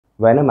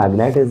when a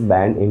magnet is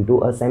bent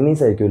into a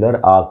semicircular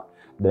arc,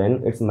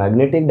 then its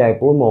magnetic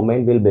dipole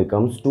moment will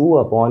becomes 2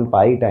 upon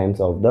pi times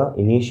of the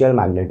initial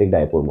magnetic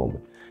dipole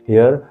moment.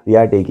 Here we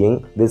are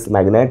taking this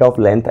magnet of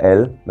length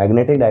L,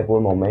 magnetic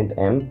dipole moment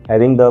M,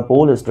 having the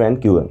pole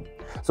strength Qm.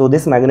 So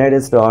this magnet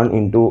is turned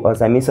into a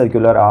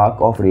semicircular arc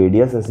of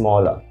radius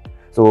small r.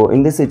 So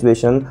in this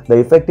situation, the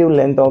effective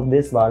length of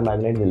this bar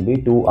magnet will be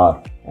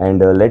 2r, and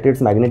let its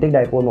magnetic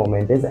dipole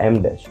moment is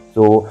m dash.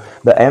 So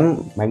the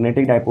m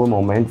magnetic dipole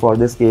moment for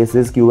this case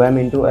is qm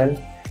into L.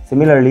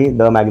 Similarly,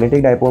 the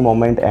magnetic dipole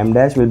moment m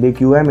dash will be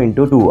qm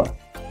into 2r.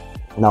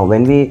 Now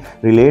when we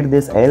relate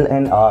this L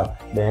and R,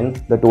 then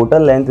the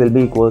total length will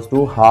be equals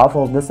to half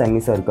of the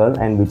semicircle,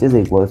 and which is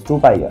equals to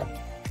pi r.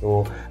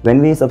 So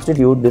when we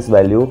substitute this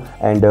value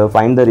and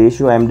find the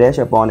ratio m dash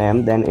upon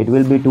m, then it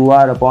will be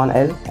 2r upon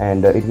L,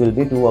 and it will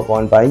be 2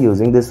 upon pi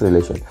using this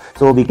relation.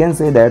 So we can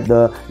say that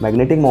the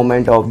magnetic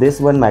moment of this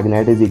one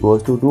magnet is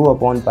equals to 2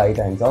 upon pi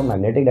times of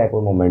magnetic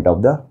dipole moment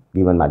of the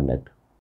given magnet.